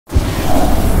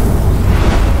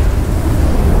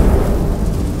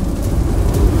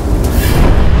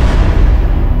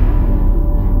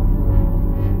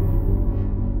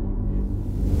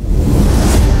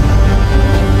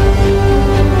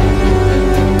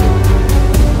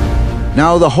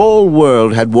Now the whole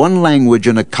world had one language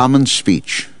and a common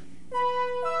speech.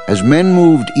 As men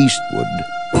moved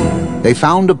eastward, they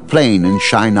found a plain in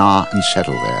Shinar and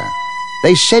settled there.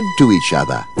 They said to each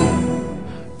other,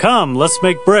 "Come, let's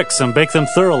make bricks and bake them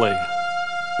thoroughly."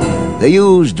 They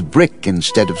used brick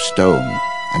instead of stone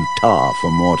and tar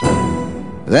for mortar.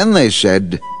 Then they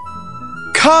said,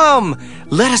 "Come,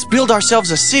 let us build ourselves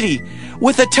a city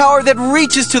with a tower that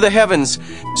reaches to the heavens,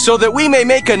 so that we may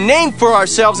make a name for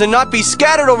ourselves and not be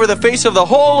scattered over the face of the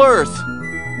whole earth."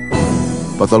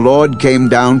 But the Lord came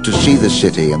down to see the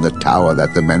city and the tower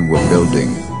that the men were building.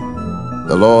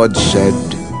 The Lord said,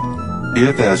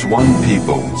 If as one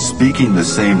people, speaking the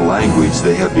same language,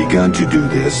 they have begun to do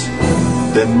this,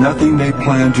 then nothing they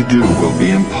plan to do will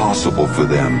be impossible for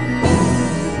them.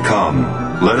 Come,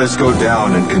 let us go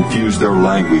down and confuse their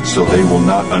language so they will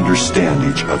not understand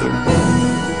each other.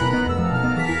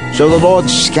 So the Lord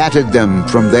scattered them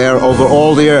from there over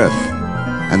all the earth,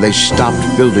 and they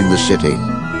stopped building the city.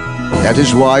 That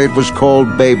is why it was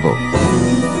called Babel,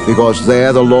 because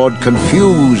there the Lord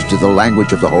confused the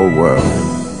language of the whole world.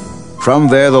 From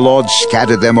there the Lord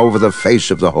scattered them over the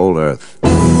face of the whole earth.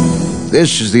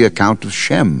 This is the account of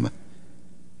Shem.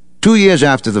 2 years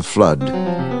after the flood,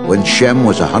 when Shem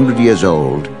was 100 years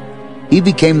old, he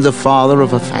became the father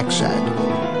of Arphaxad.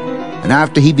 And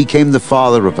after he became the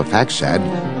father of Arphaxad,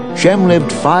 Shem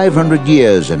lived 500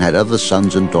 years and had other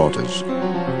sons and daughters.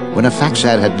 When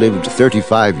Arphaxad had lived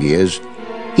 35 years,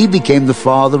 he became the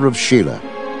father of Shelah.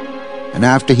 And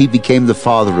after he became the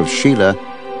father of Shelah,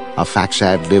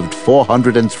 Arphaxad lived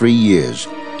 403 years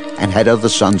and had other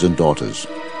sons and daughters.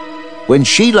 When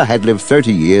Shelah had lived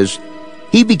 30 years,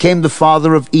 he became the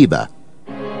father of Eber.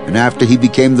 And after he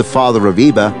became the father of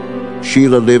Eber,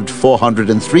 Shelah lived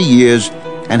 403 years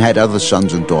and had other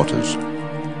sons and daughters.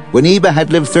 When Eber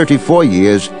had lived 34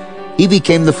 years, he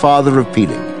became the father of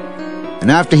Peleg.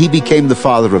 And after he became the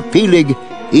father of Peleg,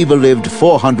 Eber lived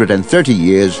 430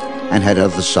 years and had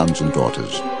other sons and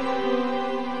daughters.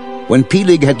 When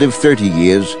Peleg had lived 30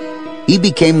 years, he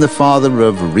became the father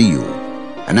of Reu.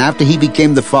 And after he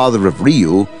became the father of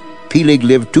Reu, Peleg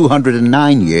lived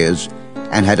 209 years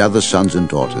and had other sons and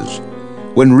daughters.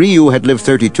 When Reu had lived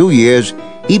 32 years,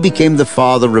 he became the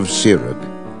father of Serug.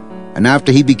 And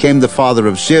after he became the father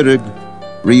of Serug,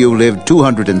 Reu lived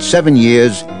 207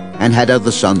 years and had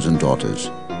other sons and daughters.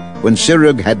 When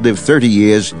Serug had lived 30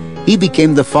 years, he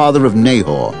became the father of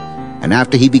Nahor. And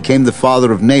after he became the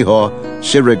father of Nahor,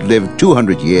 Serug lived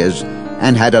 200 years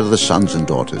and had other sons and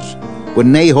daughters.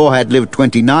 When Nahor had lived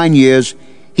 29 years,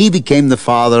 he became the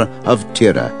father of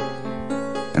Terah.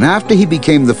 And after he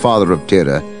became the father of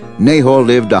Terah, Nahor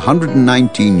lived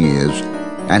 119 years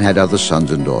and had other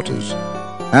sons and daughters.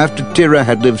 After Terah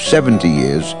had lived 70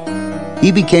 years,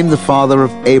 he became the father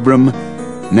of Abram,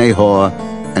 Nahor,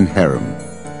 and Haran.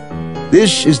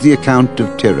 This is the account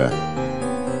of Terah.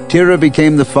 Terah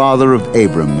became the father of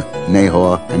Abram,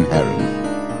 Nahor, and Haran.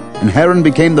 And Haran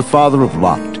became the father of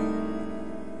Lot.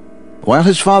 While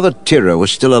his father Terah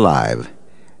was still alive,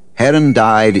 Haran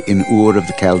died in Ur of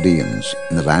the Chaldeans,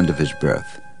 in the land of his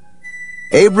birth.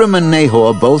 Abram and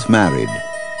Nahor both married.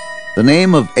 The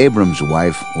name of Abram's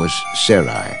wife was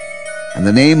Sarai, and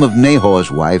the name of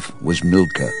Nahor's wife was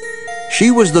Milkah.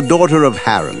 She was the daughter of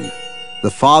Haran,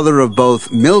 the father of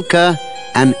both Milcah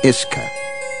and Iscah.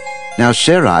 Now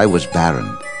Sarai was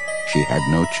barren. She had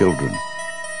no children.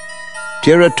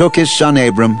 Terah took his son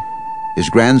Abram, his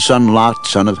grandson Lot,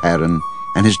 son of Haran,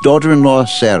 and his daughter-in-law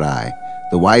Sarai,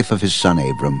 the wife of his son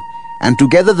Abram, and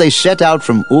together they set out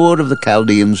from Ur of the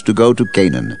Chaldeans to go to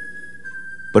Canaan.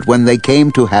 But when they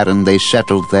came to Haran, they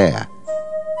settled there.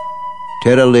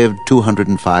 Terah lived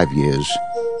 205 years,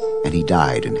 and he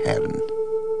died in Haran.